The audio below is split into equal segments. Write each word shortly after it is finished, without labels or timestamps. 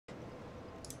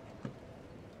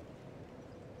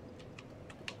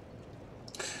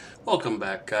Welcome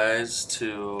back, guys,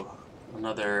 to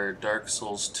another Dark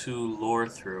Souls 2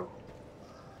 Lorethrough.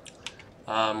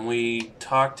 We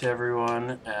talked to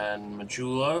everyone in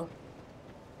Majula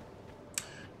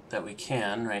that we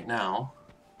can right now.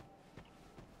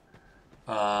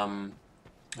 I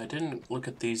didn't look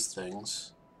at these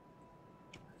things.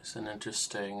 It's an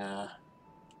interesting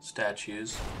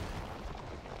statues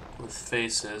with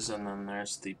faces, and then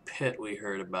there's the pit we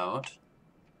heard about,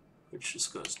 which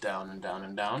just goes down and down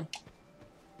and down.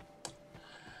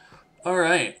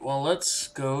 Alright, well, let's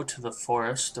go to the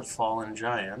Forest of Fallen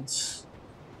Giants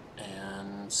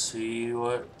and see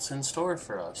what's in store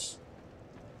for us.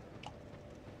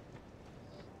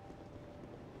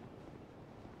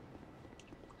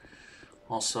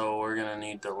 Also, we're gonna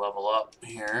need to level up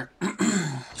here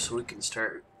so we can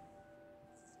start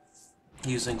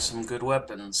using some good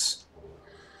weapons.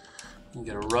 You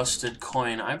get a rusted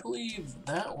coin. I believe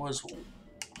that was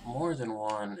more than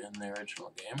one in the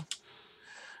original game.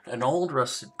 An old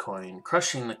rusted coin.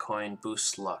 Crushing the coin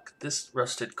boosts luck. This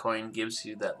rusted coin gives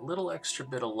you that little extra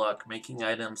bit of luck, making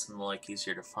items and the like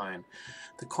easier to find.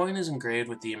 The coin is engraved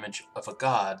with the image of a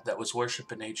god that was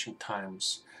worshipped in ancient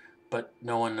times, but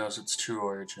no one knows its true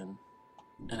origin.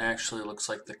 It actually looks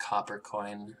like the copper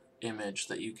coin image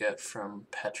that you get from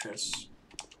Petrus,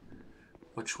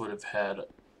 which would have had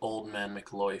Old Man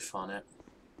McLoif on it.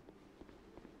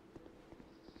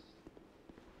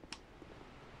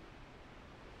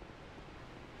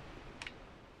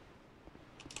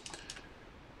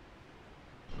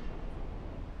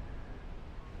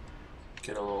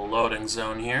 Get a little loading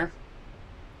zone here.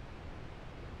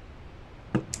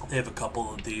 They have a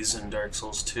couple of these in Dark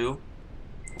Souls 2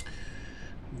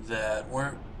 that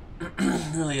weren't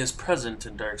really as present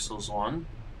in Dark Souls 1,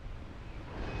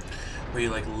 where you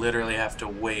like literally have to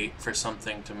wait for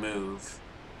something to move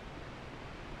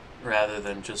rather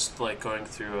than just like going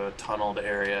through a tunneled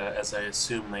area, as I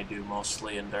assume they do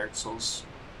mostly in Dark Souls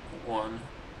 1.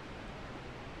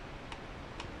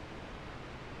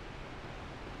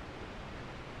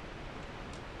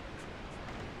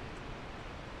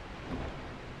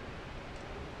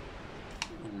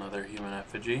 Another human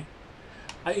effigy.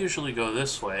 I usually go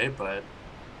this way, but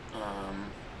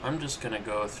I'm just gonna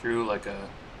go through like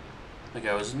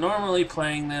I was normally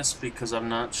playing this because I'm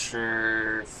not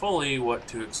sure fully what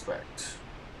to expect.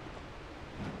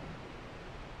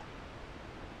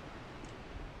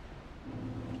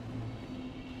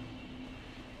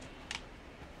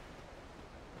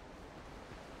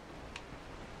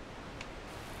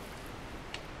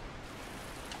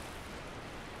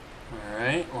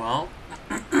 Alright, well,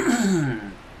 let's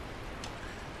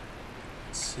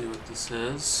see what this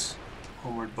is.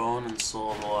 Homeward Bone and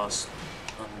Soul of the Lost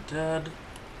Undead.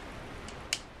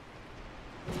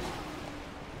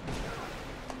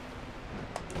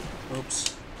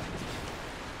 Oops.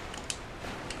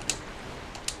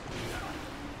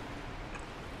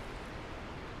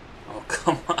 Oh,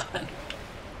 come on.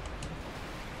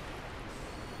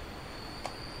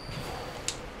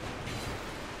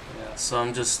 Yeah, so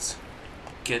I'm just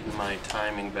getting my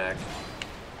timing back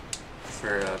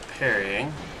for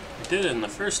parrying. I did it in the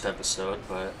first episode,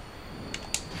 but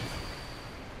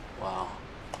wow.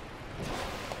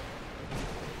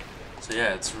 So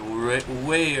yeah, it's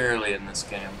way early in this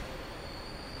game.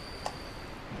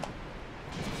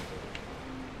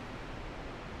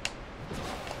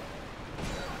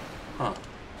 Huh.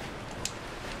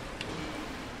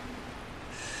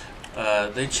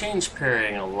 They changed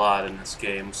parrying a lot in this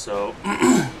game, so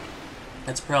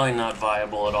it's probably not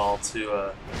viable at all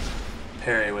to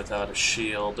parry without a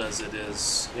shield as it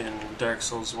is in Dark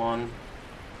Souls 1.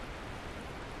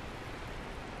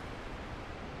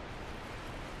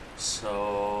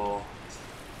 So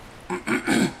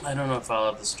I don't know if I'll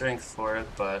have the strength for it,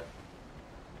 but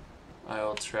I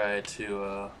will try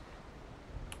to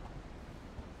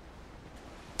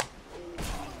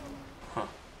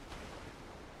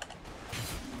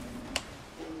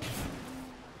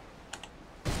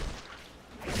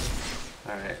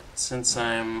Alright, since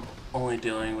I'm only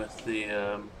dealing with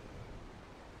the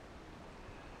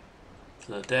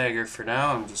dagger for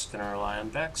now, I'm just going to rely on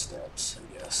backstabs,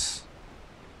 I guess.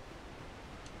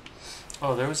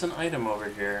 Oh, there was an item over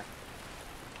here.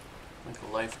 Like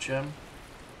a life gem.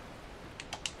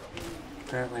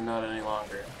 Apparently not any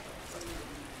longer.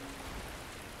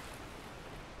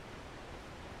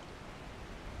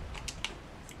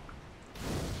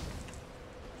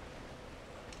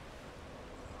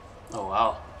 Oh,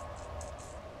 wow.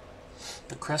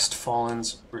 The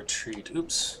Crestfallen's Retreat.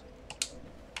 Oops.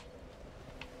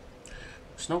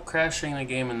 There's no crashing the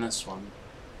game in this one.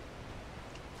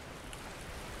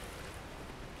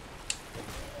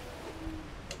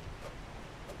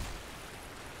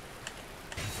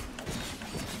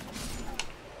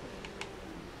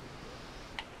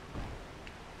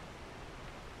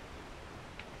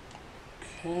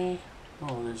 Okay.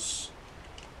 Oh, there's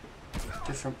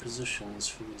different positions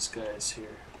for these guys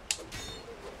here.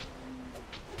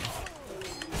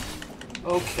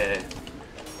 Okay.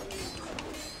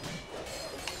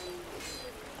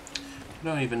 I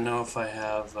don't even know if I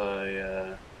have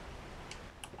a...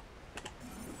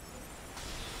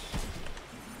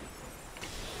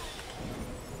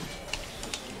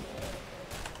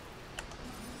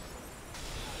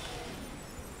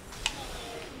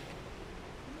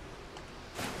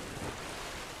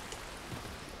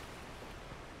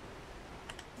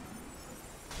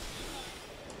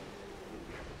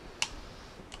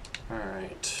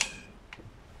 Alright.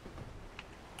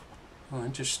 Oh,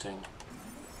 interesting.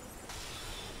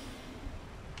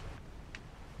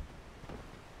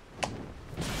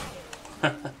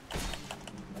 Alright,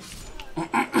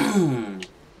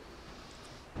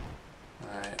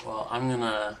 well, I'm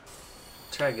gonna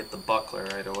try to get the buckler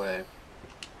right away.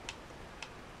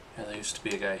 Yeah, there used to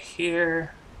be a guy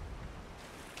here.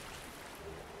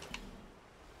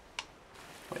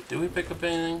 Wait, did we pick up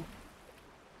anything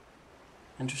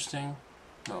interesting?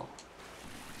 No.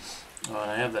 Oh,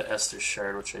 and I have the Esther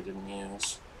shard, which I didn't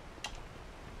use.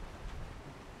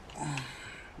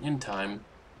 In time.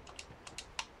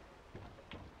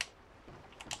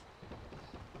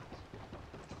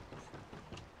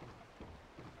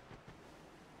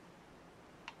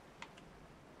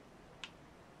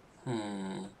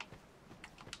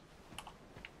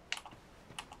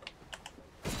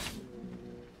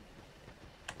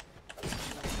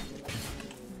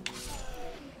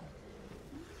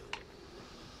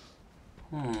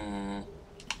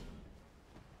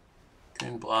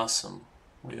 Green Blossom.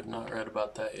 We have not read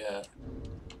about that yet.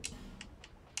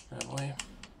 Have we?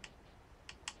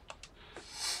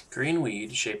 Green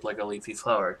weed, shaped like a leafy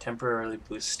flower, temporarily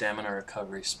boosts stamina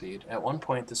recovery speed. At one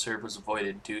point, this herb was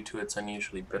avoided due to its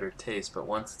unusually bitter taste, but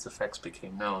once its effects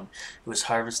became known, it was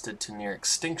harvested to near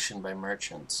extinction by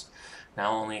merchants.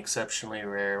 Now only exceptionally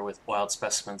rare with wild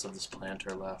specimens of this plant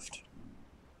are left.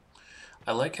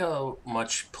 I like how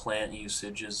much plant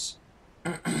usage is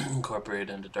incorporated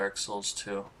into Dark Souls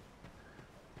 2.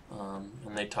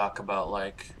 And they talk about,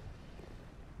 like,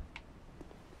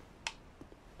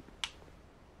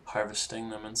 harvesting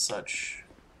them and such.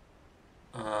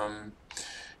 In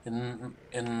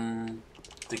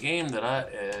the game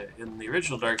that in the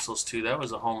original Dark Souls 2, that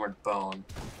was a homeward bone,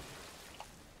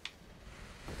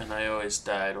 and I always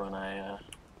died when I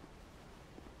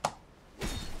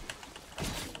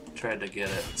tried to get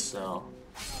it. So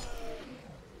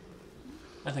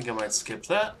I think I might skip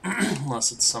that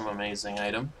unless it's some amazing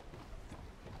item.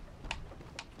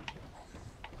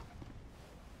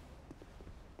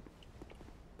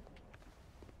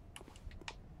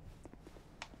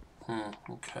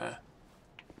 Okay.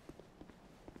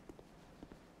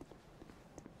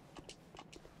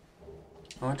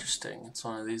 Oh, interesting. It's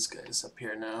one of these guys up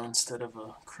here now instead of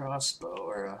a crossbow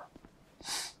or a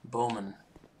bowman.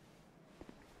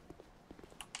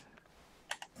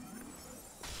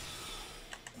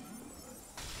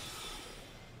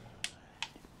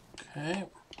 Okay.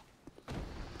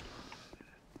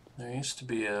 There used to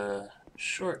be a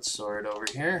short sword over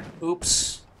here.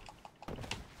 Oops.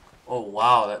 Oh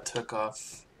wow, that took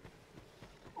off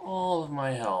all of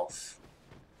my health.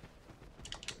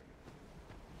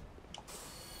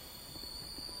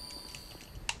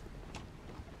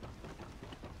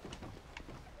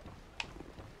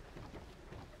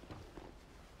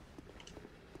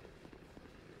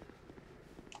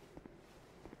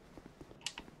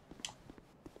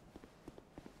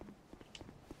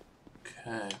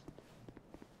 Okay.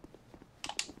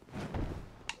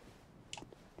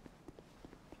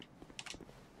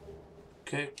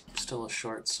 Okay, still a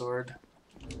short sword.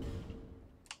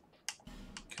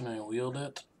 Can I wield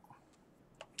it?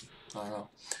 I don't know.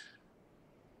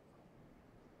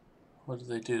 What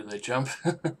do? They jump?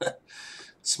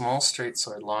 Small straight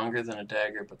sword, longer than a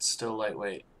dagger, but still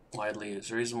lightweight. Widely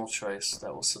used. Reasonable choice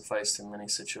that will suffice in many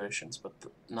situations, but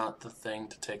not the thing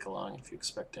to take along if you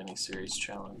expect any serious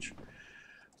challenge.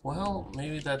 Well,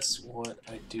 maybe that's what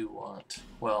I do want.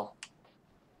 Well,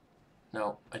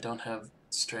 no, I don't have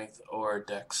strength or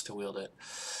dex to wield it.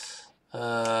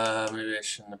 Maybe I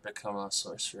shouldn't have become a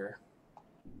sorcerer.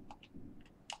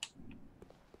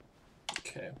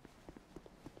 Okay.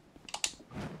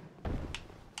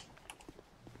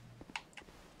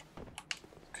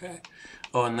 Okay.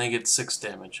 Oh, and they get 6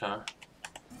 damage, huh?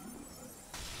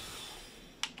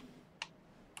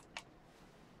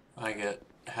 I get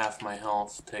half my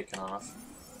health taken off.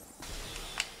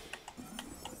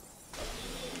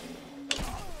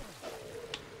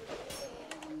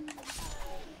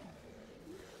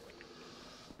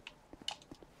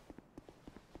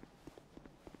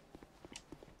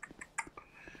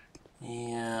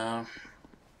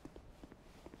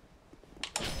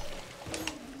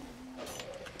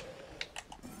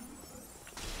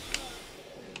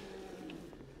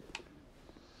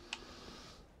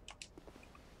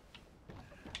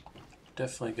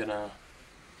 Definitely gonna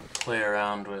play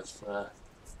around with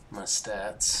my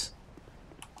stats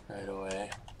right away.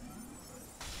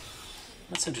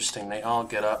 That's interesting, they all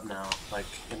get up now, like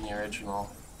in the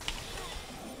original.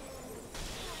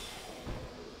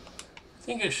 I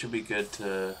think it should be good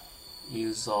to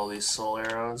use all these soul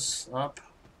arrows up.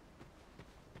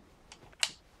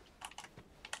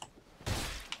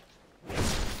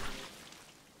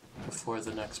 Before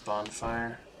the next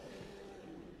bonfire.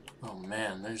 Oh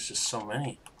man, there's just so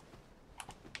many.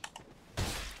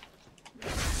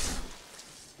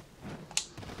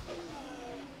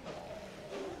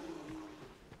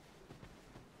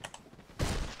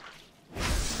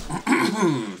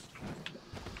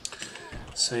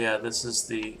 So yeah, this is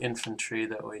the infantry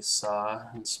that we saw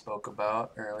and spoke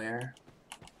about earlier.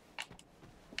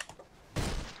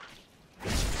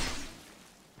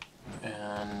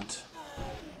 And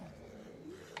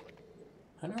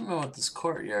I don't know what this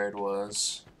courtyard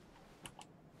was.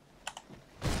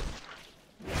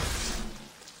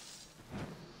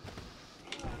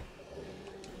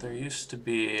 There used to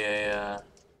be a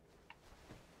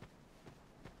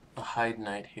hide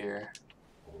knight here,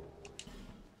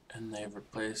 and they've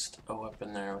replaced a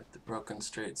weapon there with the broken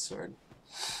straight sword.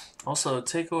 Also,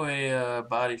 take away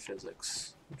body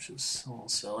physics, which is a little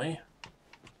silly.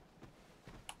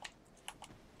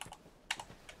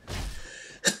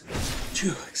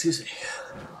 Excuse me.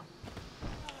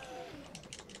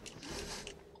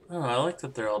 Oh, I like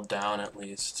that they're all down at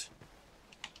least.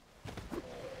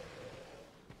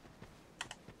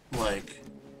 Like,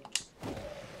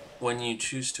 when you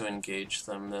choose to engage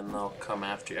them, then they'll come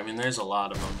after you. I mean, there's a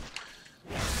lot of them.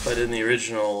 But in the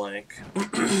original, like,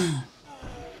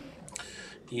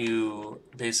 you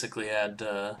basically had,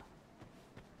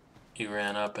 you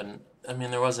ran up and, I mean,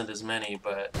 there wasn't as many,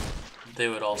 but they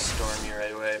would all storm you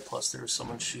right away. Plus, there was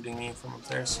someone shooting you from up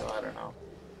there, so I don't know.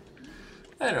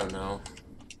 I don't know.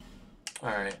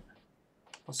 Alright.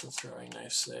 What's the throwing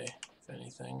knife say, if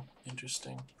anything?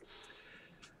 Interesting.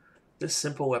 This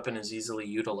simple weapon is easily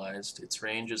utilized. Its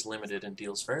range is limited and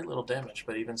deals very little damage,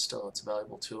 but even still, it's a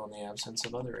valuable tool in the absence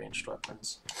of other ranged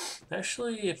weapons.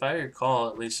 Actually, if I recall,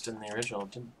 at least in the original,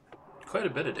 it did quite a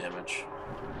bit of damage.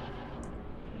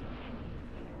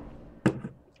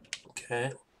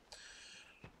 Okay.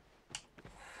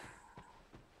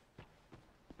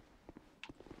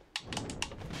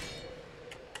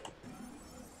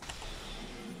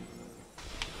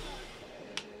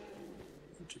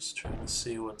 Just trying to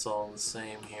see what's all the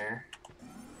same here.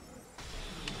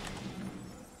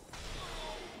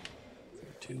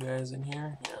 Two guys in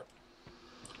here? Yeah.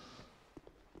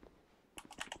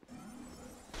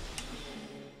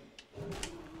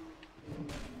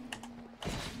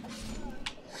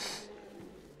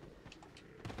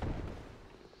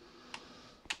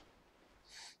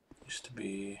 Used to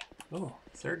be... Oh,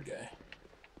 third guy.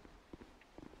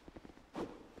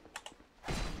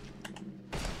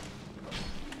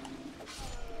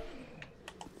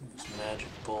 There's magic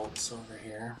bolts over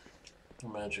here.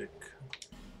 Magic...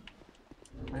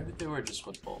 Maybe they were just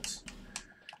wood bolts.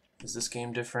 Is this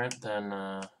game different than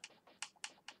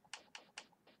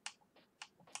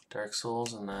Dark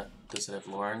Souls, and that does it have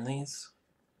lore in these?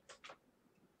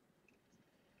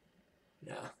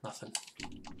 Yeah, nothing.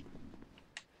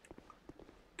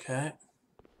 Okay.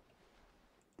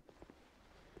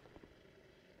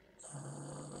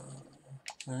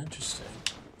 Interesting.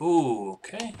 Ooh,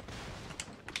 okay.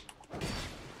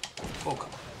 Oh, come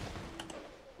on.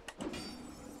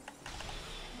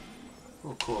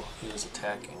 Oh, cool. He was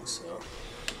attacking, so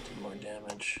did more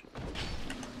damage.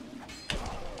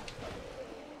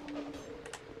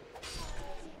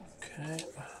 Okay.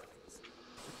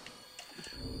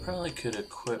 Probably could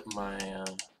equip my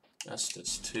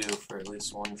Estus too for at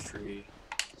least one free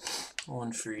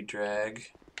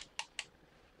drag.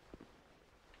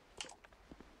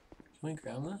 Can we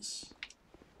grab this?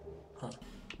 Huh.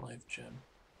 Life gem.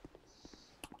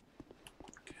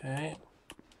 Okay.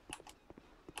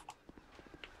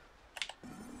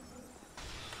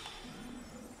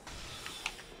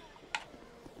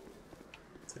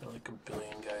 Is there like a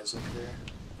billion guys up here?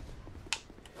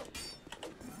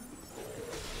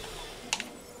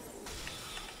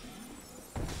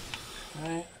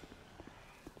 Okay.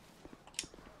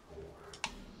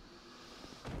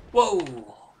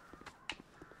 Whoa!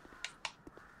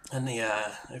 And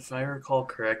yeah, if I recall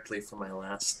correctly from my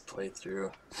last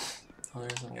playthrough, oh,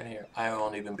 there's one guy here. I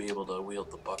won't even be able to wield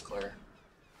the buckler.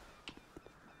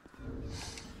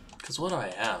 Because what do I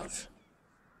have?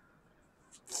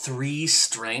 3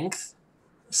 strength?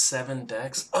 7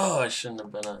 dex? Oh, I shouldn't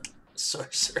have been a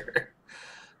sorcerer.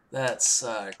 That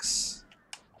sucks.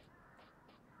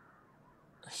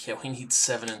 I Yeah, we need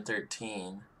 7 and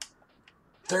 13.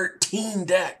 13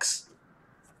 decks!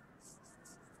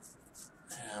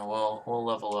 Yeah, well, we'll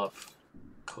level up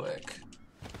quick.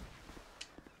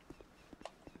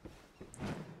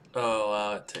 Oh,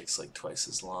 wow, it takes like twice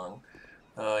as long.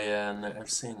 Oh, yeah, and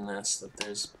I've seen this, that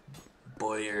there's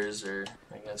bowyers, or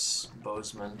I guess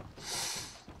bowsmen,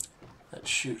 that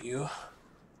shoot you.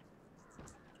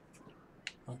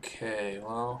 Okay,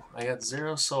 well, I got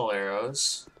 0 soul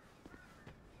arrows.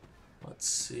 Let's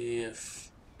see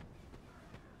if...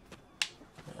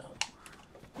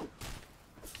 Yeah.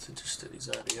 It's interested, he's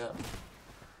already up.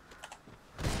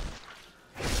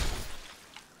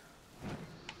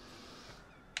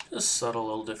 Just subtle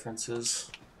little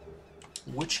differences.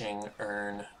 Witching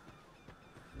urn.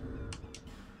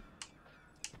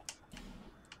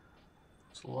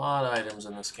 There's a lot of items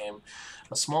in this game.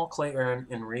 A small clay urn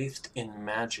enwreathed in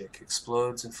magic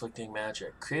explodes, inflicting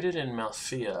magic. Created in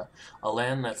Malphia, a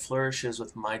land that flourishes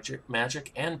with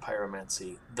magic and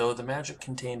pyromancy. Though the magic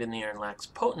contained in the urn lacks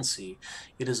potency,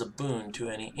 it is a boon to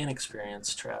any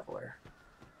inexperienced traveler.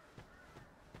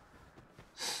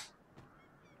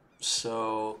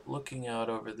 So, looking out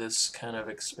over this kind of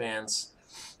expanse,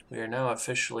 we are now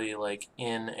officially like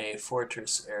in a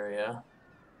fortress area.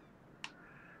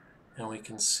 And we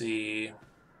can see,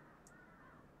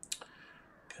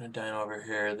 kind of down over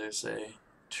here, there's a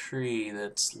tree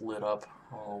that's lit up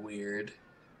all weird.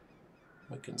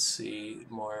 We can see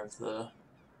more of the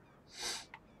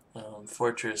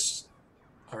fortress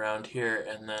around here,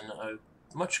 and then a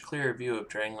much clearer view of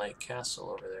Drang Lake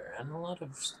Castle over there, and a lot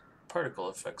of particle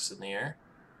effects in the air,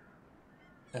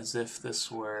 as if this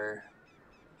were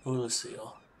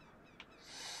Ulasil.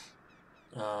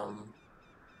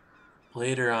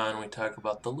 Later on, we talk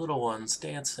about the little ones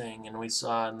dancing, and we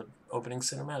saw in the opening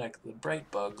cinematic the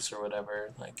bright bugs or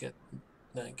whatever that get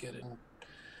in.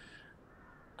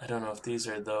 I don't know if these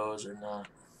are those or not.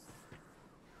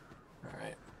 All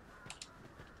right.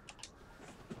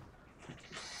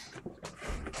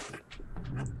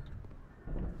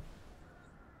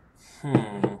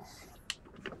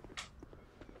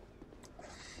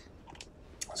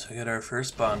 So we got our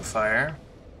first bonfire.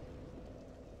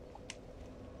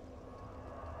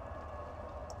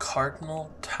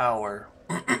 Cardinal Tower.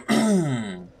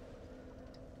 And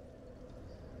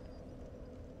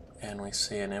we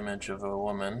see an image of a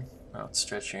woman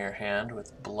outstretching her hand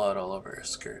with blood all over her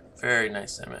skirt. Very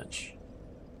nice image.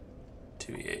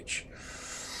 TBH.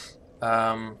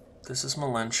 This is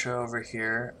Melentia over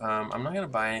here. I'm not going to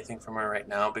buy anything from her right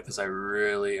now because I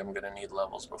really am going to need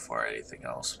levels before anything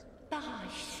else.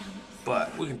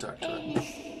 But we can talk to her.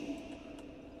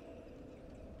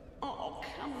 Oh,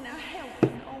 come now, help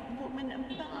an old woman and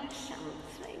buy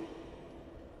something.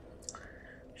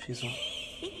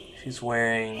 She's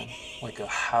wearing like a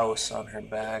house on her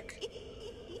back.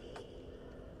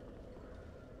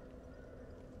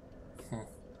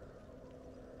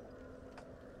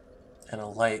 And a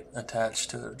light attached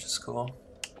to it, which is cool.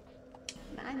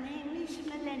 My name is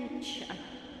Melentia.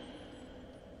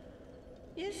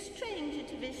 You're a stranger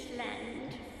to this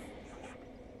land.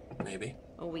 Maybe.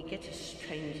 Oh, we get as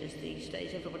strangers these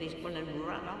days. Everybody's gone and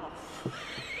run off.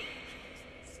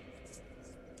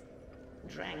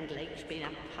 Drang Lake's been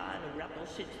a pile of rubble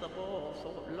since the war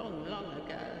fought long, long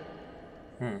ago.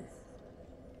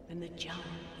 And the giants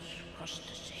crossed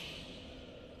the sea.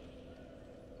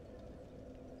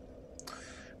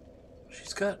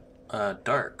 She's got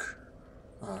dark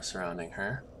surrounding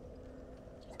her.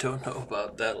 Don't know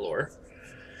about that lore.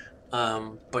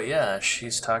 But yeah,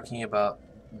 she's talking about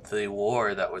the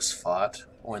war that was fought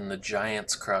when the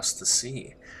giants crossed the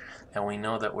sea. And we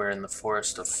know that we're in the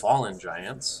forest of fallen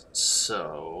giants,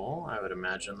 so I would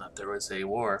imagine that there was a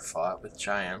war fought with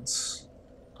giants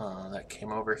that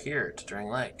came over here to Drang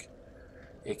Lake.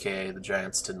 AKA the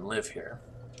giants didn't live here.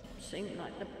 Seemed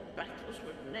like the battles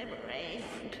would never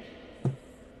end.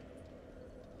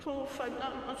 Poor folk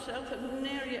like myself have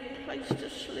nary a place to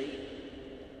sleep.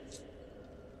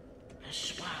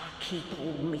 That's why I keep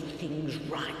all me things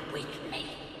right with me.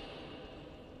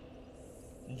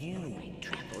 You may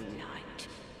travel light,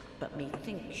 but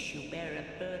methinks you bear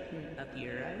a burden of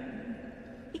your own.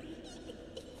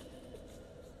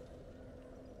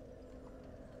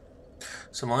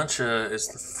 So Melentia is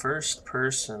the first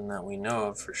person that we know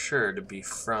of for sure to be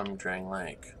from Drang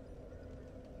Lake.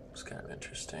 It's kind of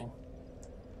interesting.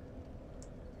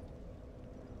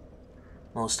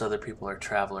 Most other people are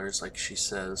travelers, like she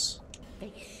says.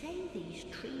 They say these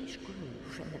trees grew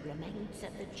from the remains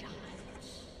of the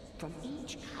giants. From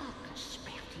each carcass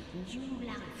sprouted new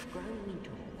life growing into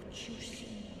what you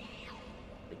see now.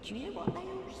 But you know what they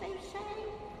also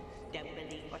say? Don't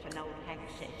believe what an old hag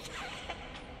says.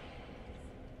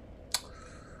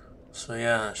 So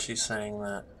yeah, she's saying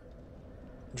that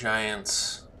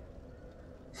giants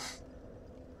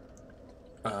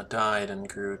died and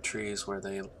grew trees where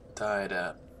they died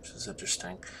at, which is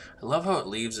interesting. I love how it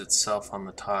leaves itself on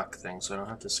the talk thing, so I don't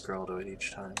have to scroll to it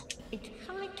each time. It's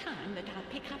high time that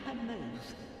I pick up and move.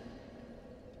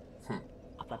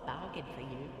 I've a bargain for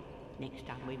you next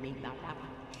time we meet my brother.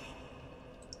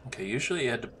 Okay, usually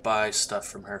you had to buy stuff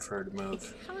from her for her to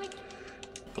move. It's high.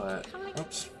 But,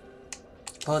 oops.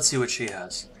 Well, let's see what she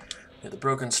has. We have the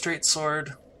broken straight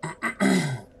sword.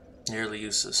 Nearly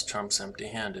useless, chumps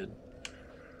empty-handed.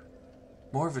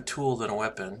 More of a tool than a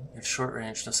weapon, its short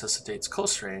range necessitates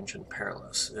close range and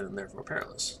therefore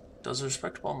perilous. Does a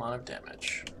respectable amount of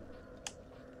damage.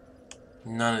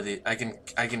 None of the I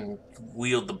can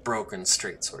wield the broken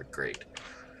straight sword. Great.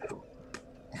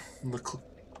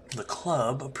 The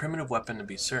club, a primitive weapon to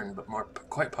be certain, but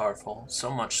quite powerful, so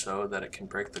much so that it can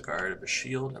break the guard of a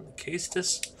shield and the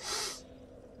caestus.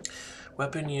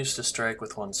 Weapon used to strike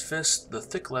with one's fist. The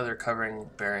thick leather covering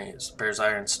bears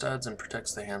iron studs and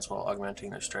protects the hands while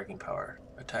augmenting their striking power.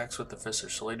 Attacks with the fist are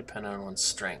solely dependent on one's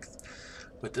strength.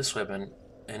 With this weapon,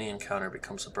 any encounter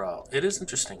becomes a brawl. It is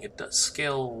interesting. It does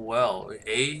scale well.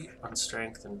 A on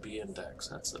strength and B in dex.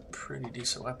 That's a pretty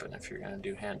decent weapon if you're going to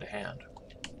do hand-to-hand.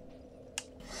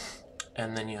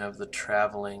 And then you have the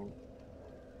traveling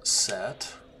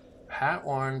set. Hat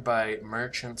worn by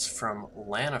merchants from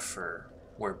Lanifer,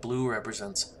 where blue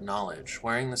represents knowledge.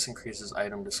 Wearing this increases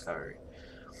item discovery.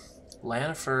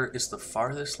 Lanifer is the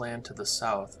farthest land to the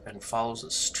south and follows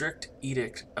a strict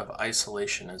edict of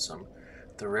isolationism.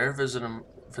 The rare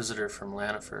visitor from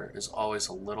Lanifer is always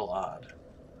a little odd.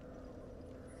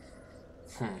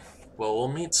 Well, we'll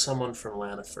meet someone from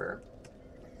Lanifer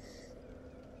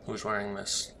who's wearing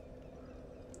this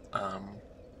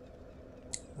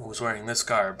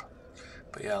garb.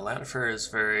 But yeah, Lanifer is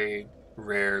very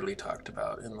rarely talked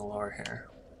about in the lore here.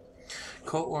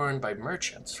 Coat worn by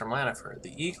merchants from Lanifer.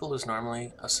 The eagle is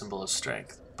normally a symbol of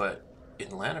strength, but in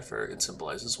Lanifer it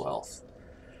symbolizes wealth.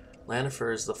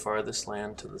 Lanifer is the farthest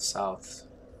land to the south.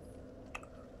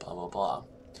 Blah blah blah.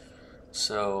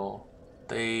 So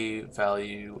they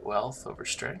value wealth over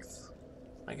strength,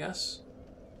 I guess.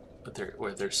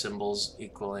 With their symbols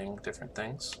equaling different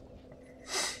things.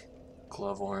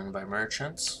 Glove worn by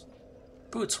merchants.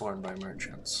 Boots worn by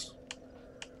merchants.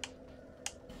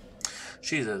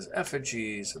 She says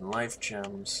effigies and life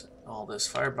gems. All this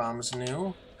firebomb is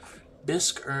new.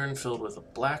 Bisque urn filled with a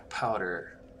black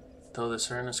powder. Though this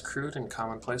urn is crude and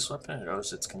commonplace weapon, it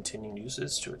owes its continued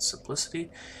usage to its simplicity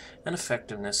and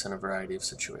effectiveness in a variety of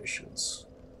situations.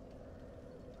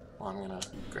 Well, I'm gonna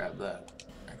grab that,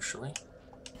 actually.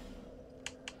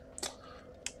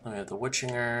 Then we have the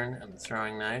witching urn and the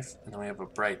throwing knife, and then we have a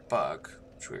bright bug,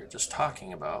 which we were just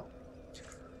talking about.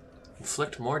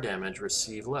 Inflict more damage,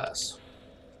 receive less.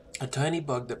 A tiny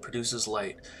bug that produces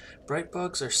light. Bright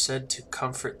bugs are said to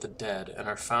comfort the dead and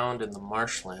are found in the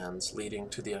marshlands leading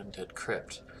to the undead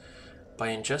crypt. By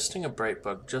ingesting a bright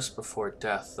bug just before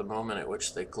death, the moment at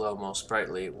which they glow most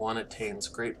brightly, one attains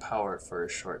great power for a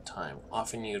short time,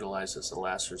 often utilized as a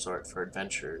last resort for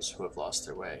adventurers who have lost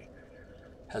their way.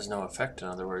 Has no effect, in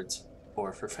other words,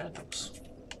 or for phantoms.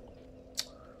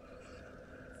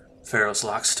 Pharos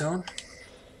Lockstone.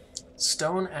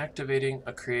 Stone activating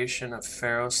a creation of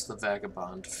Pharos the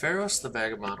Vagabond. Pharos the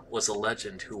Vagabond was a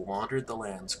legend who wandered the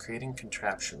lands, creating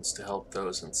contraptions to help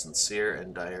those in sincere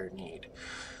and dire need.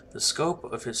 The scope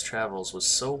of his travels was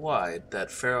so wide that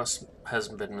Pharos has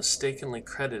been mistakenly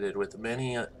credited with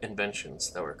many inventions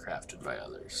that were crafted by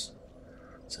others.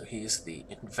 So he's the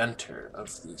inventor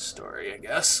of the story, I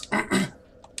guess.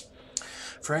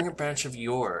 Fragrant branch of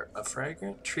yore. A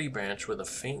fragrant tree branch with a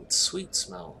faint, sweet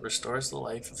smell restores the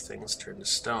life of things turned to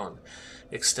stone.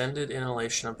 Extended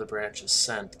inhalation of the branch's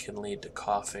scent can lead to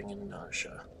coughing and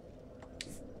nausea.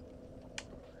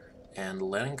 And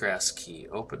Leningrass key.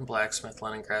 Open blacksmith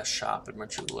Leningrass shop in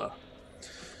Majula.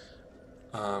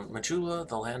 Majula,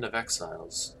 the land of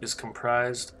exiles, is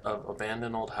comprised of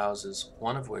abandoned old houses,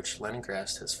 one of which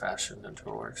Leningrass has fashioned into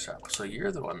a workshop. So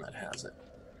you're the one that has it.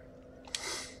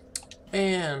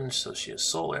 And so she has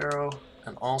Soul Arrow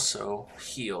and also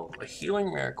Heal, a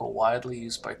healing miracle widely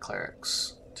used by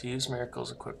clerics. To use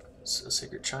miracles, equip a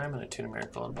sacred chime and attune a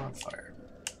miracle at a bonfire.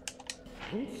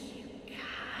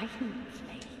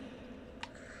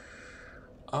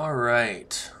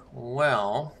 Alright,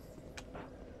 well,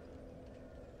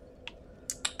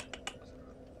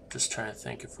 just trying to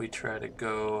think if we try to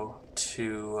go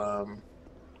to,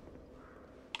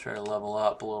 try to level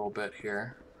up a little bit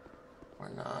here, or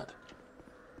not.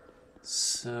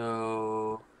 Let's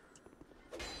So,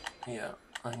 yeah,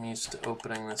 I'm used to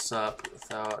opening this up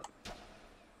without...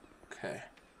 Okay.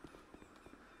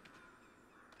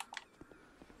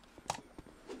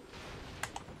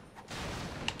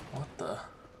 What the?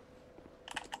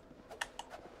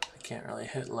 I can't really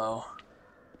hit low.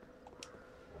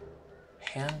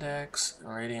 Hand axe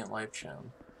and radiant life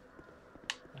gem.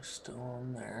 They're still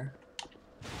in there.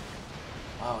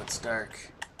 Wow, it's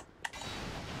dark.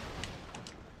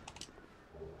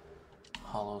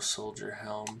 Hollow soldier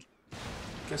helm.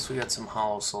 Guess we got some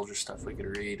hollow soldier stuff we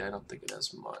could read. I don't think it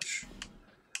has much.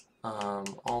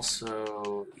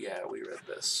 Also, yeah, we read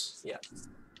this. Yeah.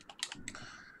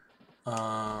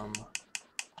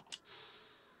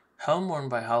 Helm worn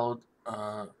by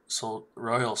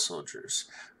royal soldiers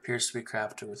appears to be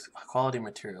crafted with quality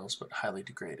materials but highly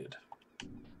degraded.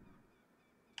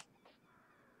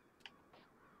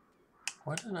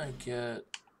 What did I get?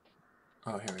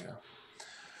 Oh, here we go.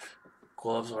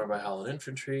 Gloves worn by hallowed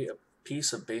infantry, a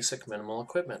piece of basic minimal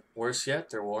equipment. Worse yet,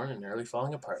 they're worn and nearly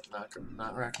falling apart.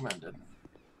 Not recommended.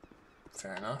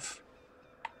 Fair enough.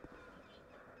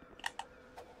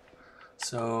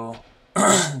 So,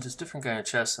 there's different kind of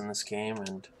chests in this game,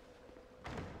 and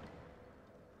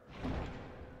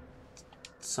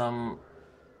some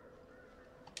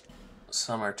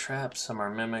are traps, some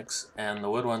are mimics, and the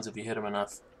wood ones, if you hit them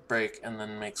enough, break and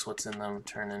then makes what's in them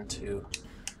turn into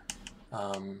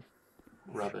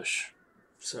rubbish.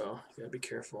 So, you gotta be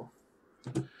careful.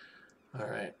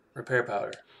 Alright, repair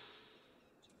powder.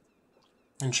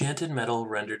 Enchanted metal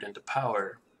rendered into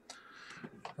power.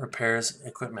 Repairs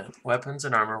equipment. Weapons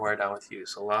and armor wear down with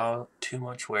use. Allow too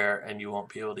much wear and you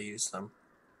won't be able to use them.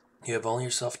 You have only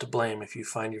yourself to blame if you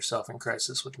find yourself in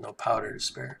crisis with no powder to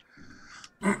spare.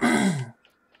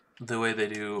 The way they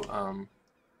do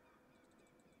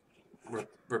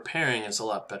repairing is a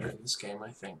lot better in this game, I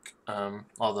think.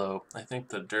 Although, I think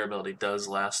the durability does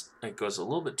last. It goes a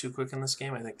little bit too quick in this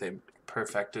game. I think they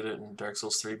perfected it in Dark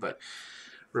Souls 3, but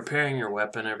repairing your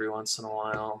weapon every once in a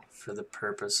while for the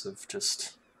purpose of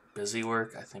just busy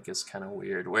work, I think is kind of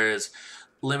weird. Whereas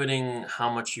limiting how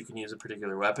much you can use a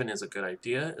particular weapon is a good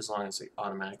idea, as long as it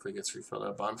automatically gets refilled at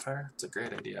a bonfire. It's a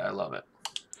great idea. I love it.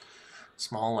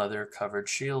 Small leather covered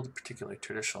shield, a particularly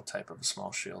traditional type of a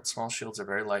small shield. Small shields are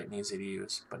very light and easy to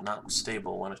use, but not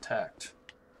stable when attacked.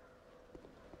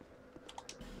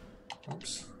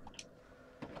 Oops.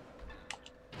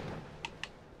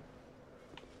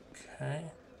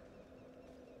 Okay.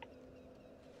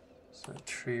 So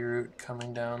tree root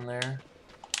coming down there.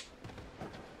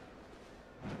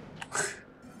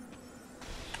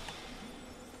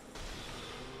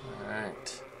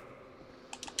 Alright.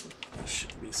 This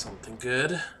should be something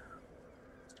good.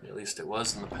 At least it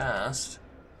was in the past.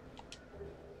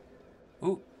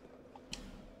 Ooh.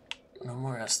 No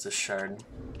more Estus shard.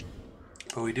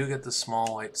 But we do get the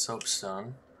small white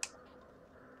soapstone.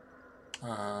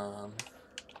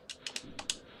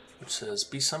 Which says,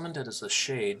 be summoned as a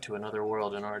shade to another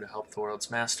world in order to help the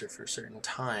world's master for a certain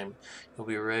time. You'll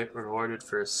be rewarded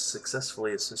for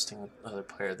successfully assisting another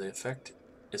player. The effect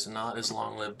is not as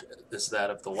long-lived as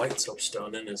that of the white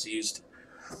soapstone and is used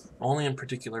only in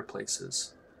particular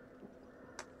places.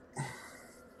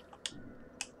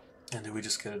 And did we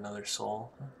just get another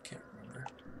soul? I can't remember.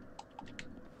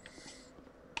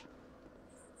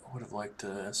 I would have liked to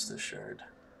Estus shard.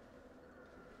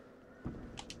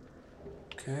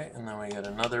 Okay, and then we get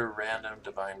another random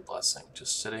divine blessing,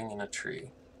 just sitting in a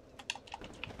tree.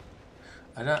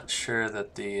 I'm not sure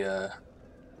that the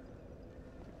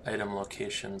item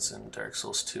locations in Dark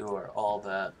Souls 2 are all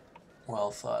that well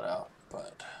thought out,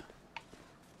 but...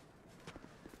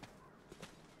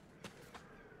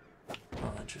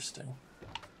 Oh, interesting.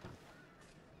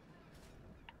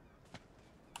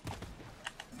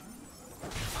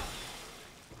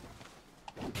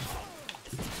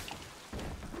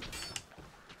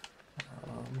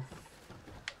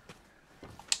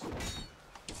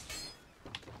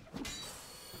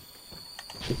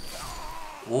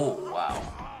 Oh, wow.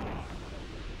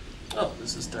 Oh,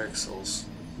 this is Dark Souls.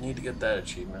 Need to get that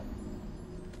achievement.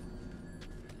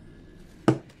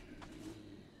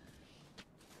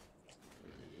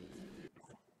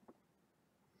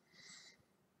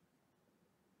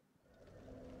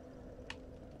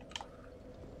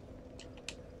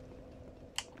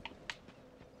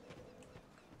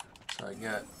 So I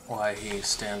get why he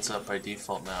stands up by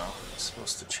default now. He's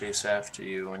supposed to chase after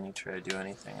you when you try to do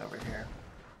anything over here.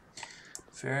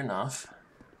 Fair enough.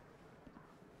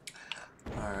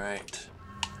 Alright.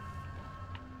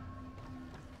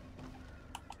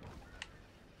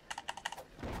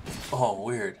 Oh,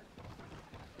 weird.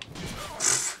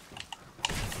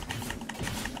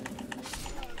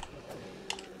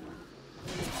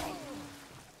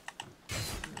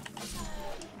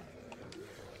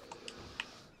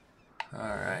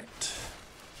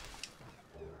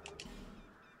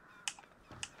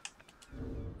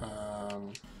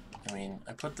 I mean,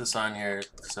 I put this on here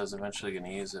because I was eventually going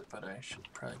to use it, but I should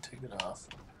probably take it off,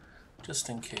 just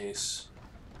in case.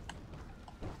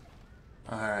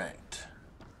 Alright.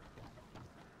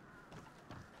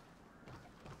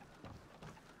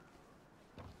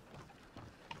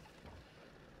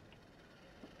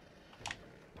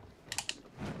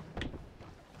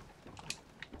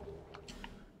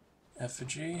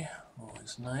 Effigy,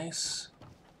 always nice.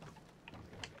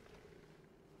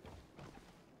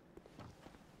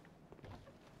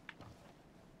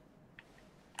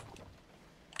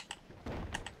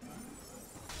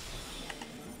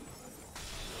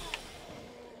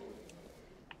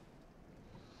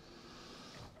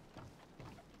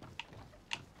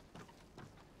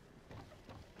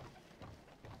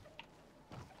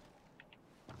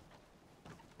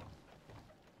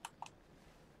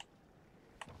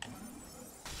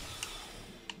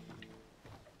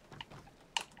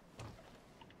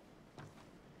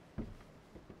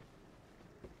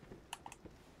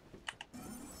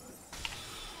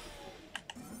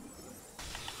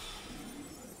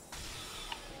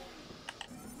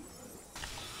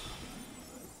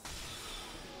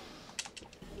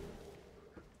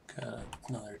 Got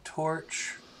another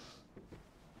torch.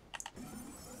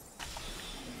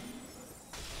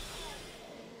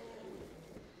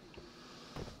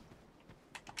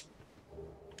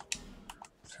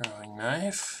 Throwing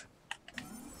knife.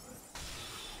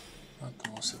 Not the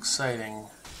most exciting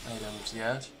items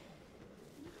yet.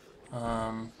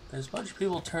 There's a bunch of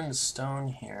people turned to stone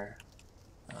here.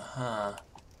 Uh-huh.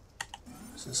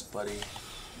 Who's this buddy?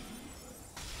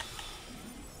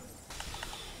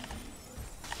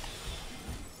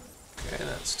 Okay,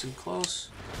 that's too close.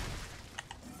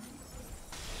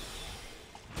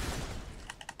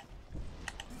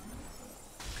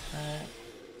 Okay.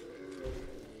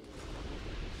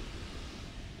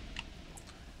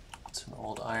 It's an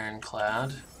old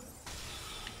ironclad.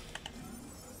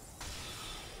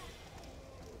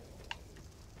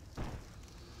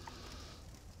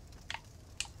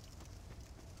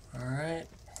 Alright.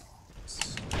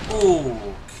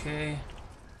 Oh, okay.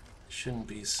 Shouldn't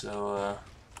be so,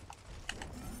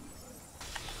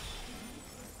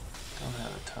 don't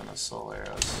have a ton of soul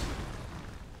arrows.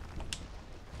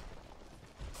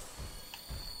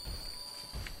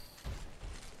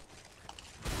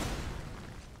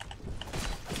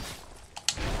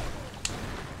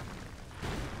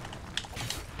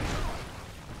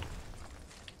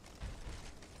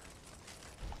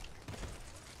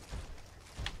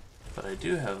 But I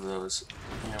do have those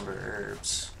amber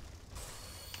herbs.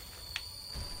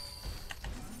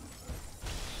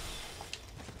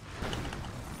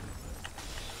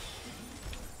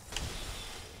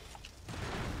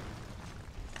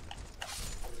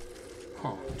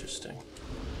 Huh, interesting.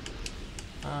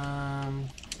 I'm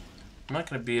not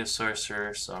going to be a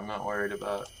sorcerer, so I'm not worried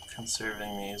about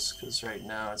conserving these, because right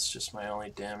now it's just my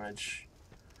only damage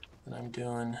that I'm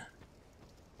doing.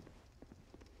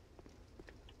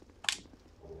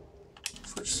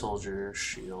 Foot soldier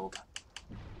shield.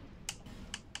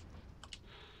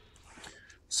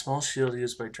 Small shield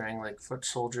used by Drang-like foot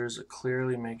soldiers, a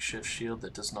clearly makeshift shield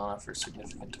that does not offer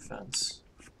significant defense.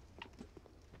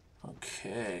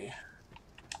 Okay.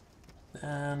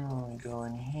 Then when we go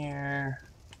in here,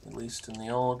 at least in the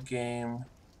old game,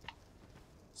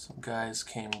 some guys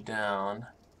came down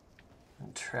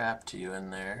and trapped you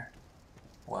in there.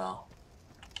 Well,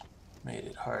 made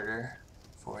it harder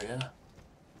for you.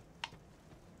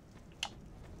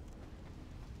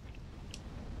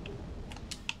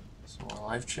 Some more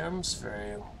life gems,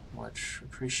 very much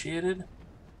appreciated.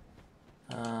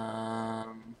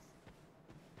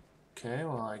 Okay,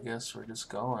 well I guess we're just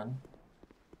going.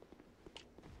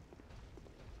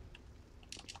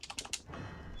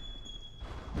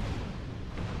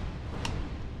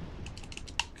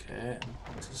 Okay,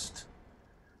 I'll just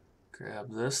grab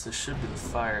this. This should be the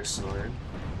fire sword.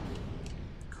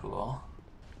 Cool.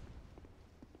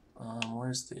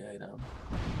 Where's the item?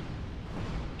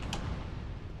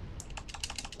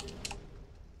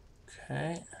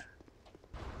 Okay.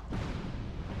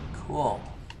 Cool.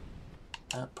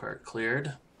 That part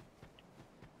cleared.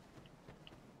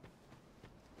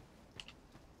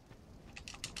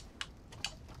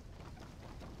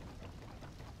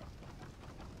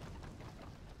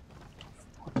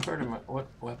 What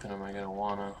weapon am I gonna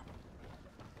wanna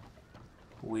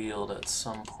wield at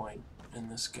some point in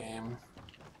this game?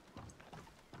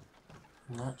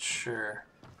 I'm not sure.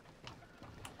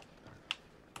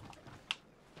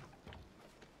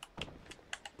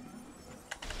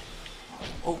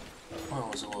 Oh,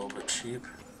 that was a little bit cheap.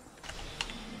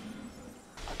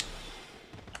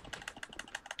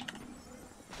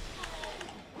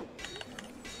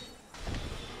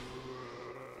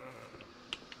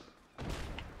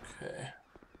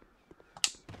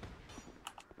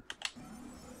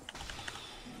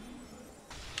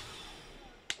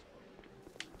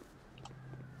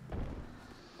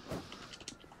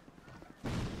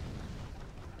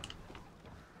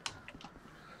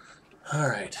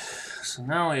 Alright, so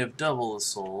now we have double the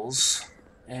souls,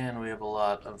 and we have a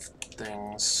lot of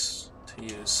things to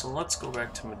use. So let's go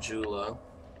back to Majula.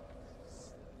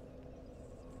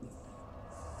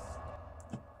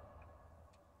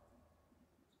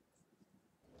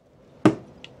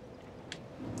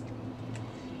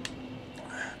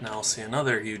 Now we'll see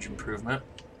another huge improvement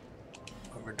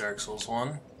over Dark Souls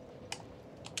 1.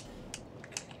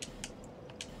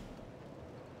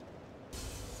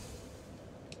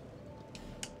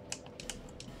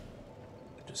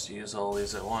 Just use all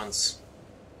these at once.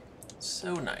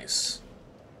 So nice.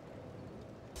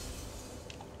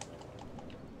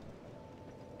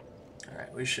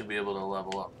 Alright, we should be able to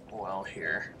level up well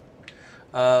here.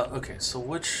 Okay, so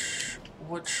which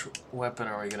weapon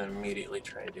are we going to immediately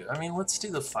try to do? I mean, let's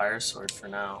do the fire sword for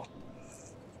now.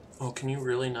 Oh, can you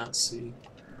really not see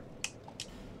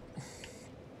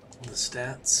the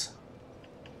stats?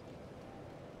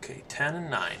 Okay, 10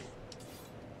 and 9.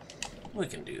 We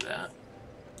can do that.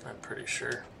 I'm pretty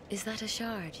sure. Is that a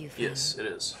shard you found? Yes, it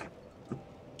is.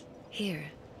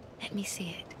 Here, let me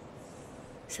see it,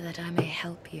 so that I may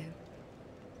help you.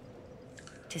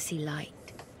 To see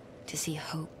light, to see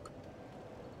hope,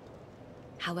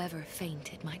 however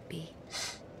faint it might be.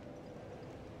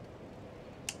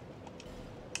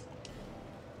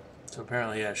 So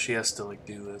apparently, yeah, she has to, like,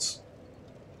 do this.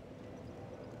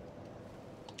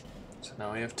 So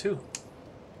now we have 2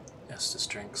 Estus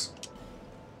drinks.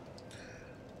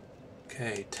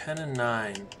 Okay, 10 and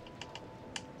 9.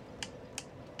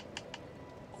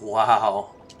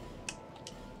 Wow.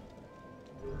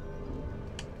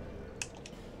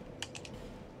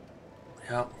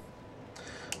 Yep.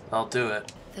 I'll do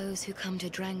it. Those who come to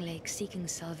Drang Lake seeking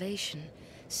salvation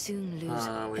soon lose.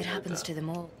 It happens to them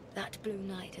all. That blue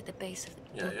knight at the base of the...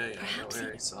 Yeah. Perhaps We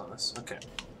already saw this. Okay.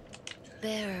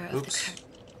 Bearer of the...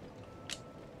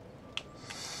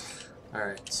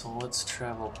 Alright, so let's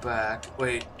travel back.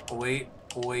 Wait. Okay,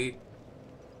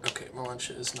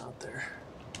 Melentia is not there.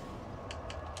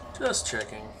 Just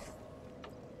checking.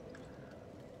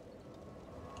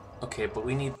 Okay, but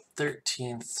we need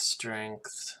 13th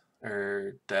strength,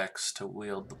 or dex, to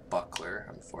wield the buckler,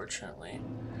 unfortunately.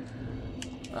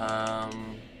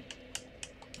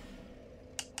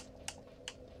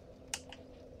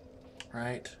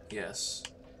 Right? Yes.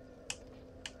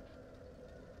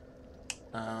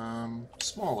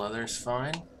 Small leather's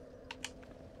fine.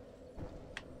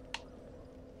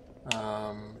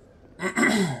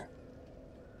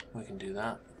 We can do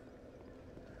that.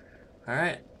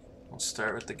 Alright, we'll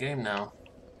start with the game now.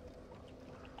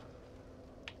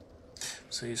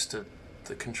 So used to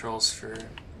the controls for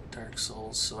Dark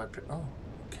Souls, so I picked... Oh,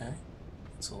 okay.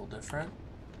 It's a little different.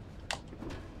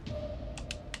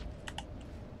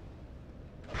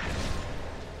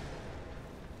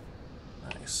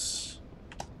 Nice.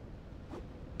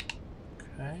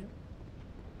 Okay.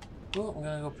 Oh, I'm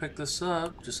gonna go pick this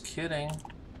up. Just kidding.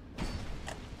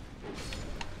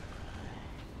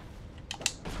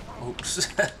 Oops.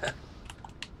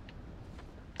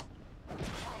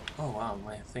 Oh wow,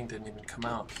 my thing didn't even come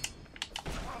out.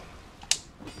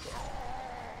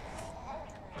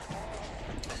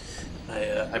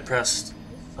 I pressed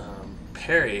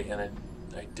parry and I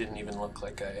didn't even look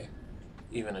like I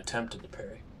even attempted to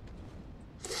parry.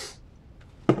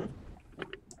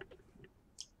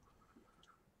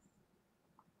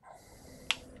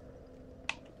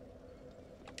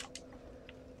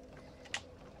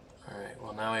 Alright,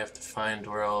 well now we have to find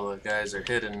where all the guys are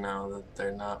hidden now that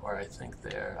they're not where I think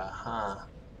they are. Aha.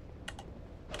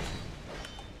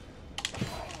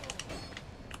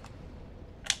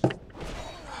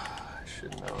 I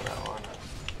should know that one.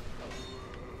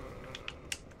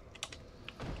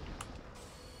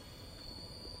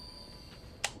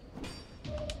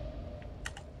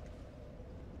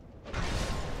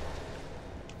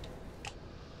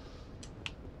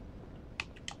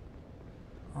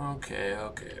 Okay.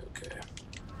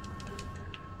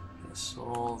 The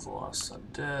souls, lost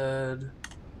undead.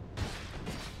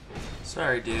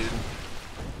 Sorry, dude.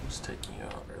 I'm just taking you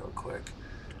out real quick.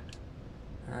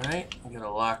 Alright, we got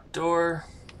a locked door.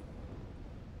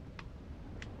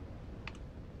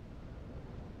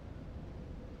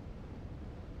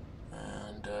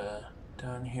 And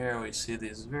down here we see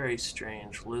these very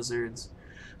strange lizards,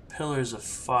 pillars of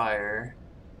fire.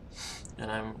 And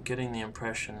I'm getting the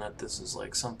impression that this is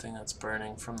like something that's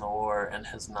burning from the war and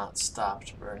has not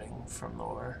stopped burning from the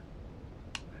war.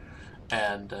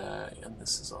 And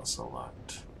this is also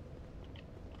locked,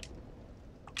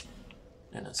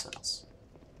 in a sense.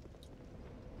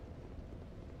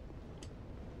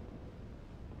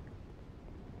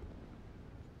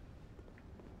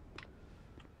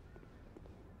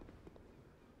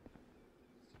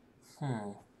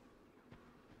 Hmm.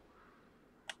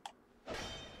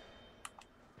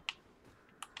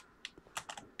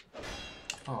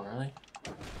 Oh, really?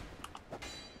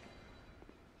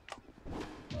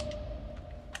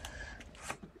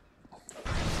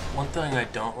 One thing I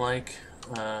don't like,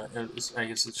 I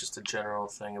guess it's just a general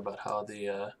thing about how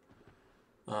the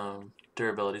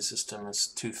durability system is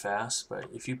too fast, but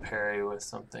if you parry with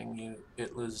something,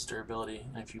 it loses durability,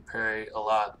 and if you parry a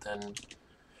lot, then,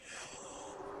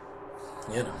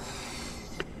 you know.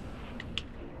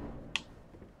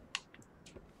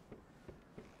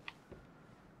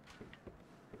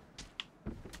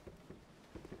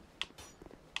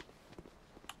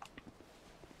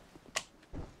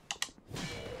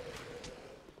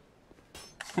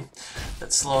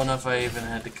 That's slow enough I even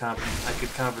had to I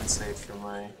could compensate for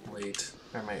my late,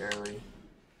 or my early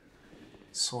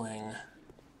swing.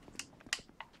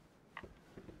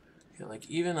 Yeah, like,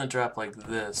 even a drop like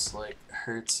this, like,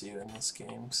 hurts you in this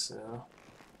game, so...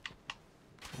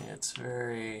 Yeah, it's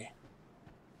very...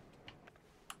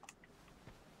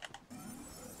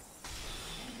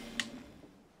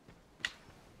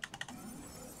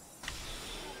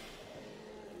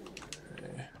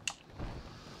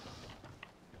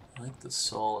 I like the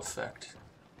soul effect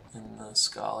in the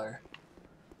Scholar.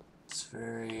 It's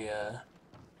very,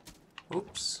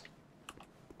 oops.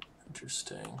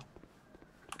 Interesting.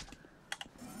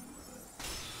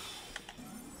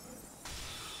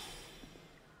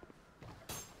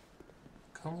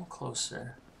 Come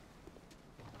closer.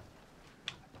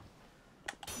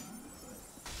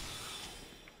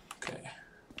 Okay.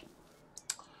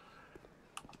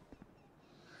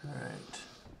 Alright.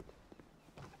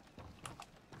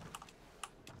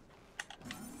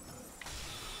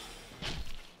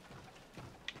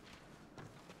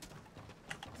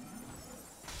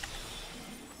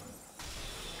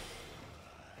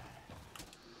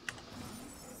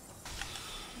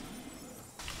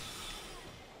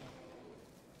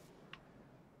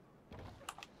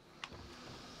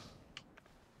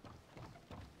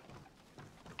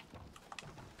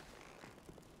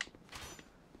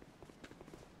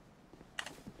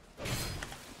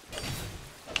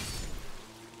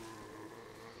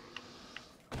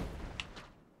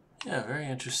 Yeah, very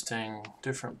interesting.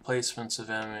 Different placements of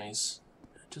enemies.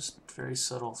 Just very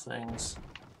subtle things.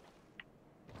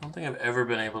 I don't think I've ever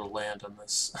been able to land on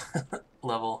this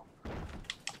level.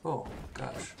 Oh,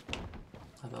 gosh.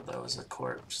 I thought that was a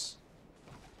corpse.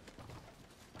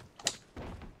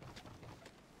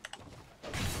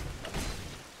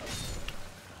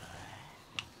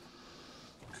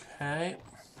 Okay.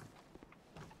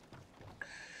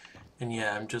 And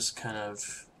yeah, I'm just kind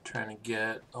of trying to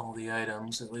get all the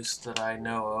items, at least that I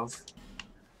know of.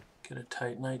 Get a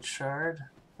Titanite shard.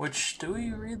 Which, do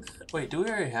we read that? Wait, do we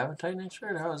already have a Titanite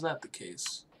shard? How is that the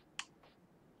case?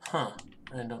 Huh.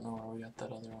 I don't know where we got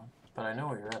that other one. But I know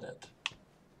we read it.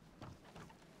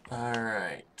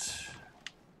 Alright.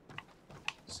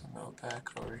 So now back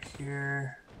over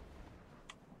here.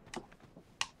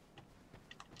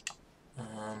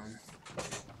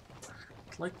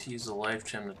 I'd like to use a life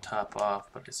gem to top off,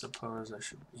 but I suppose I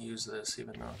should use this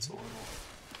even though it's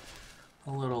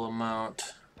a little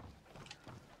amount.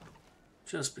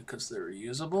 Just because they're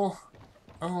reusable.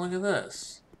 Oh, look at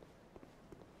this.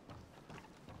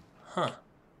 Huh.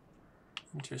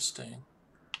 Interesting.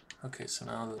 Okay, so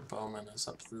now the bowman is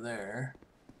up there.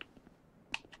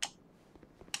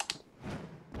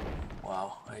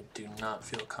 Wow, I do not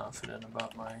feel confident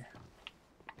about my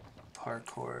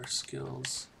parkour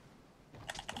skills.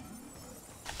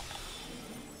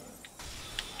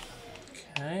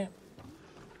 Okay.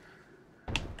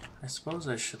 I suppose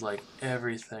I should, like,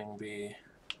 everything be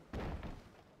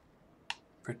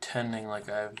pretending like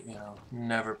I've,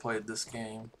 never played this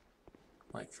game.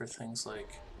 Like, for things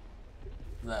like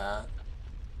that.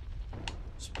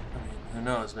 I mean, who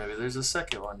knows, maybe there's a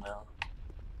second one now.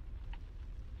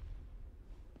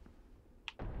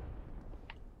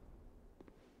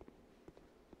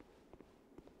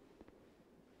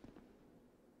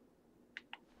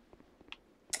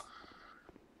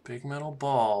 Big metal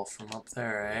ball from up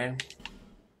there, eh?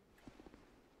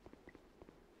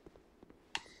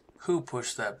 Who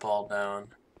pushed that ball down?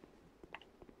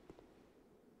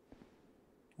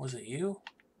 Was it you?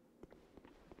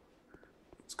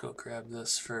 Let's go grab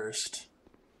this first.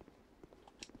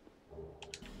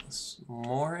 Is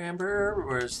more amber herb,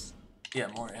 or is... Yeah,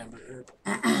 more amber herb.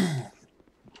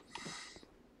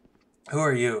 Who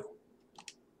are you?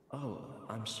 Oh,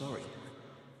 I'm sorry.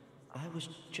 I was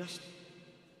just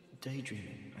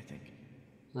daydreaming, I think.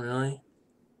 Really?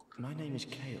 My name is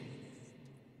Kale.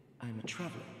 I'm a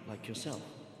traveler, like yourself.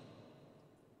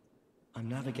 I'm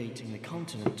navigating the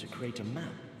continent to create a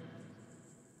map.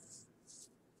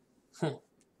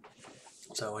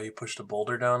 Is that why you pushed a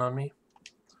boulder down on me?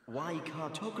 Why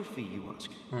cartography, you ask?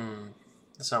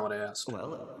 That's not what I asked.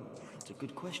 Well, it's a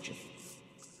good question.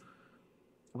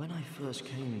 When I first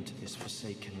came into this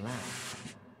forsaken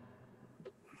land,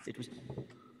 it was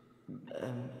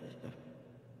a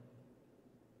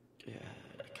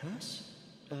curse?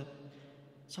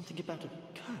 Something about a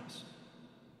curse?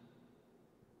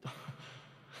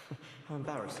 How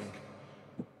embarrassing.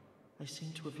 I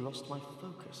seem to have lost my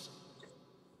focus.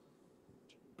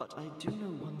 But I do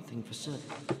know one thing for certain.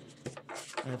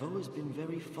 I have always been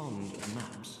very fond of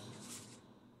maps.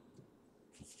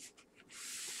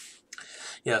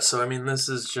 Yeah, so I mean, this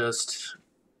is just...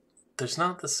 There's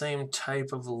not the same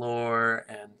type of lore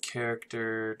and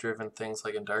character-driven things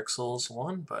like in Dark Souls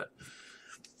 1, but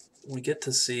we get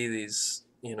to see these,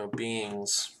 you know,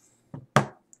 beings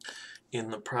in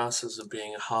the process of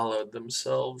being hollowed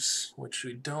themselves, which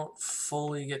we don't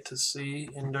fully get to see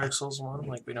in Dark Souls 1.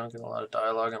 Like, we don't get a lot of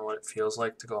dialogue on what it feels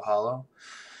like to go hollow.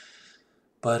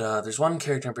 But there's one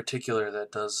character in particular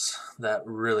that does that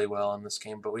really well in this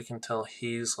game, but we can tell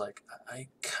he's like, I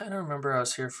kind of remember I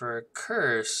was here for a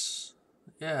curse.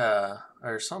 Yeah,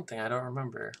 or something, I don't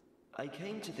remember. I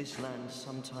came to this land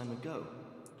some time ago.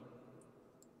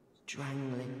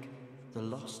 Drangleic, the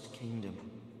Lost Kingdom.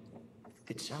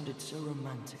 It sounded so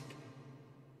romantic.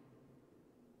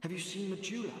 Have you seen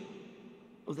Majula?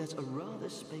 Oh, there's a rather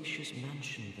spacious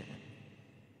mansion there.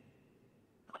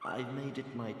 I've made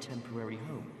it my temporary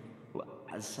home. Well,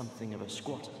 as something of a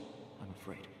squatter, I'm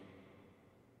afraid.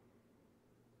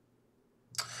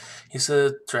 He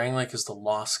said Drangleic is the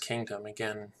Lost Kingdom.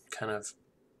 Again, kind of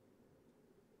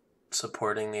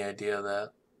supporting the idea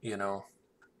that, you know,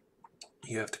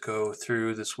 you have to go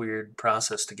through this weird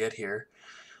process to get here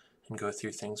and go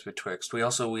through things betwixt.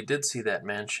 We did see that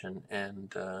mansion,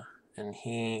 and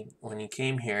he, when he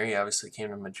came here, he obviously came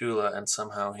to Majula, and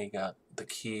somehow he got the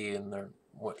key and the,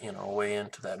 you know, way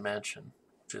into that mansion,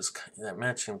 which is, that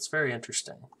mansion's very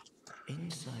interesting.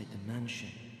 Inside the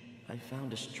mansion, I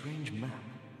found a strange map,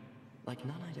 like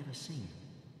none I'd ever seen.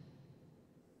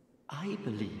 I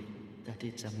believe that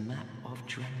it's a map of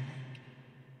Drangleic.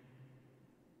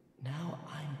 Now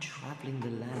I'm traveling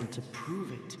the land to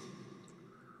prove it.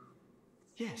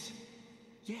 Yes,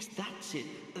 that's it.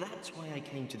 That's why I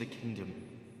came to the kingdom.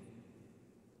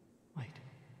 Wait,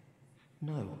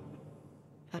 no,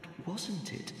 that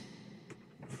wasn't it.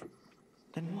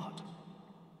 Then what?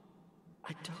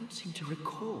 I don't seem to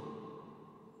recall.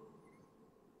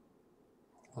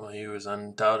 Well, he was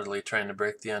undoubtedly trying to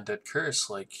break the undead curse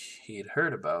like he'd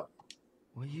heard about.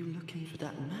 Were you looking for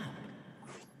that map?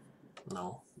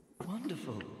 No.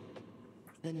 Wonderful.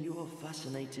 Then you're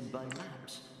fascinated by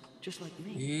maps, just like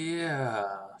me. Yeah,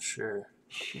 sure.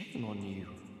 Shame on you.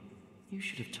 You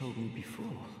should have told me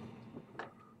before.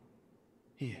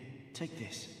 Here, take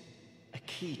this. A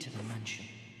key to the mansion.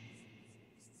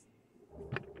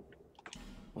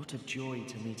 What a joy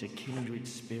to meet a kindred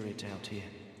spirit out here.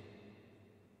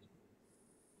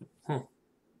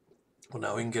 Well,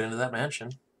 now we can get into that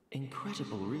mansion.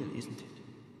 Incredible, really, isn't it?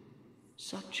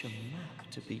 Such a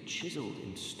map to be chiseled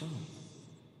in stone.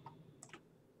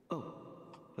 Oh,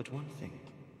 but one thing.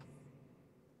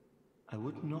 I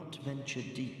would not venture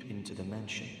deep into the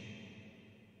mansion.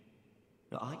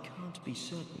 Now, I can't be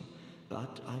certain,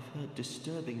 but I've heard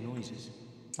disturbing noises.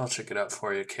 I'll check it out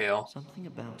for you, Kale. Something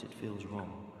about it feels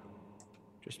wrong.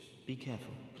 Just be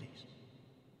careful, please.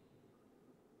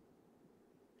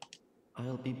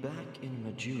 I'll be back in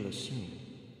Majula soon.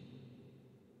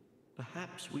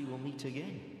 Perhaps we will meet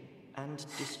again and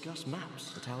discuss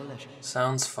maps at our leisure.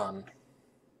 Sounds fun.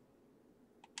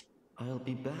 I'll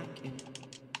be back in...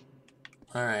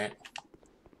 Alright.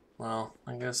 Well,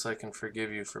 I guess I can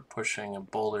forgive you for pushing a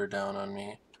boulder down on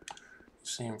me. You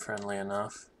seem friendly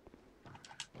enough.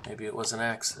 Maybe it was an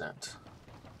accident.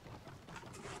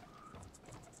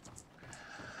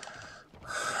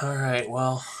 Alright,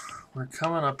 well, we're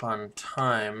coming up on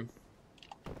time.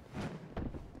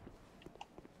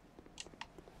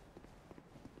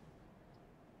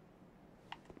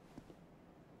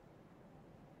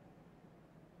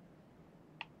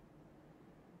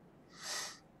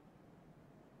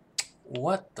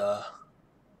 What the?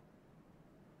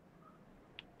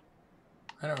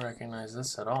 I don't recognize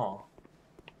this at all.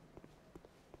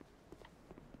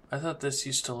 I thought this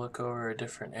used to look over a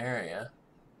different area.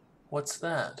 What's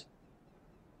that?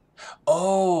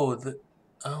 Oh,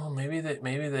 maybe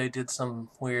they did some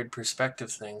weird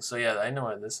perspective thing. So yeah, I know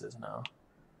what this is now.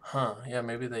 Huh? Yeah,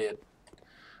 maybe they had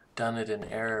done it in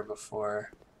error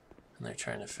before, and they're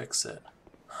trying to fix it.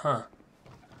 Huh?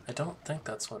 I don't think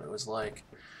that's what it was like.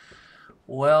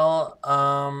 Well,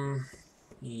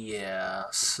 yeah,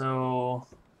 so,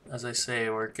 as I say,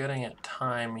 we're getting at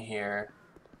time here.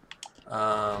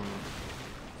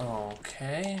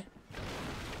 Okay.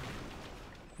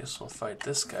 Guess we'll fight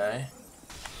this guy.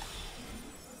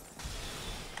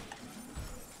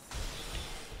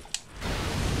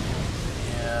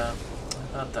 Yeah, I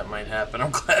thought that might happen.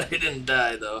 I'm glad I didn't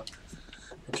die, though.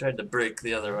 I tried to break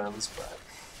the other ones, but...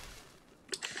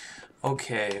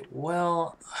 Okay,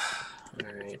 well...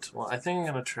 Alright, well, I think I'm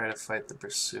gonna try to fight the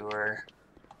Pursuer.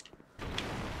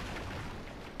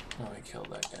 Oh, I killed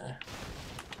that guy.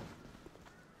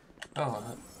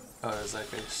 Oh, does that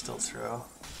guy still throw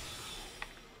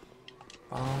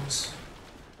bombs?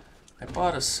 I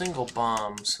bought a single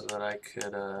bomb so that I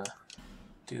could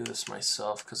do this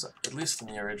myself, because at least in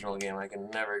the original game I can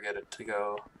never get it to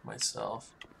go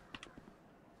myself.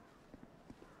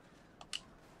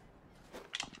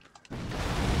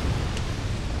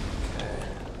 Okay,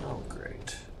 oh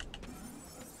great.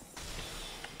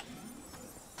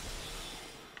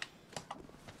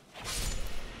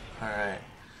 Alright,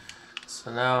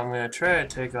 so now I'm going to try to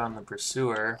take on the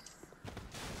Pursuer.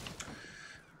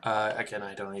 Again,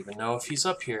 I don't even know if he's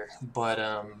up here, but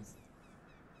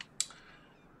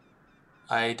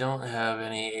I don't have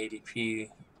any ADP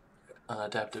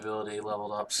adaptability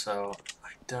leveled up, so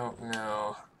I don't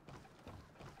know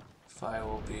if I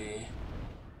will be...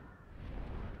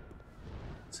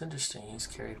 It's interesting, he's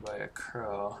carried by a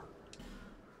crow.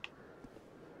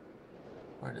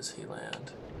 Where does he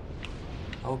land?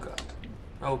 Oh god.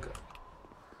 Oh god.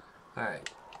 Alright.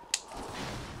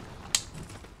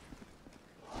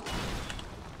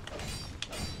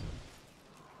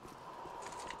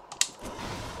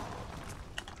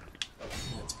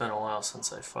 It's been a while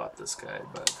since I fought this guy,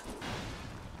 but...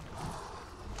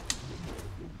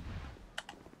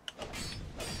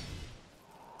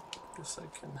 Guess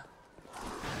I can...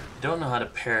 I don't know how to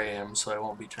parry him, so I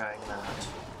won't be trying that.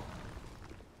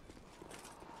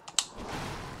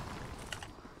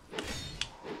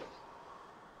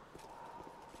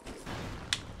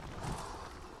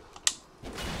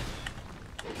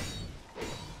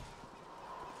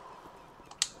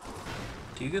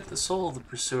 Do you get the soul of the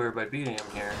Pursuer by beating him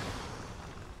here?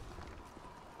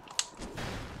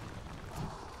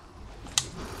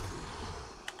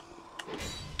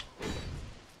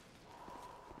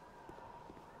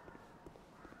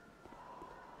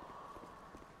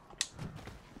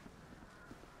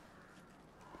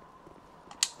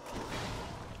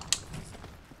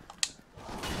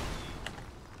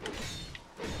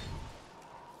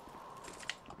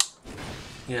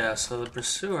 Yeah, so the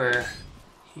Pursuer,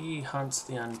 he hunts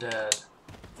the undead.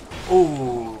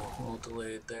 Oh, a little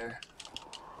delayed there.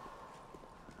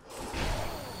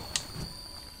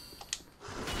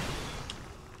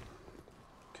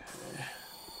 Okay.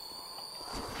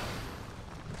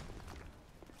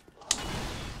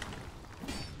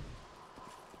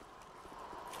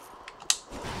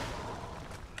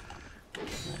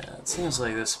 Yeah, it seems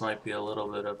like this might be a little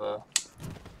bit of a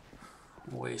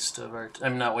waste of our...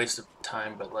 I'm not waste of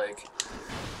time, but like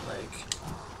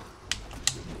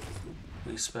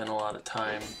we spent a lot of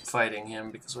time fighting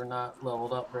him because we're not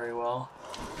leveled up very well.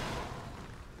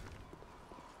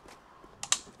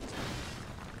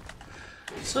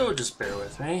 So just bear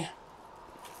with me.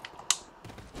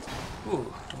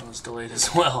 Ooh, that was delayed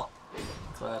as well.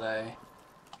 Glad I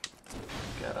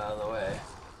got out of the way.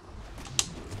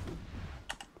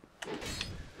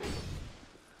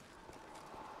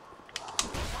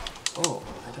 Oh,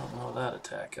 I don't know that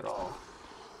attack at all.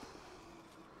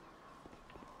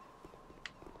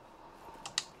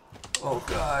 Oh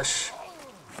gosh,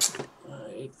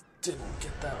 I didn't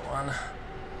get that one.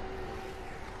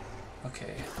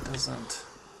 Okay, doesn't...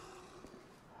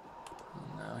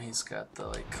 Now he's got the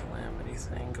like calamity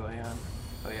thing going on.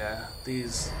 Oh yeah,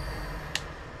 these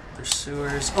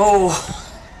Pursuers. Oh!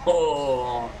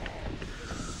 Oh!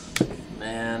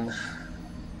 Man.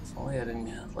 If only I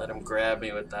didn't let him grab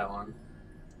me with that one.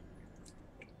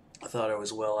 I thought I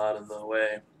was well out of the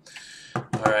way.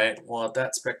 Alright, well at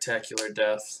that spectacular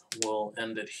death, we'll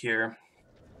end it here.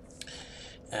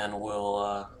 And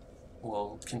we'll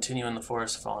continue in the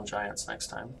Forest of Fallen Giants next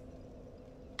time.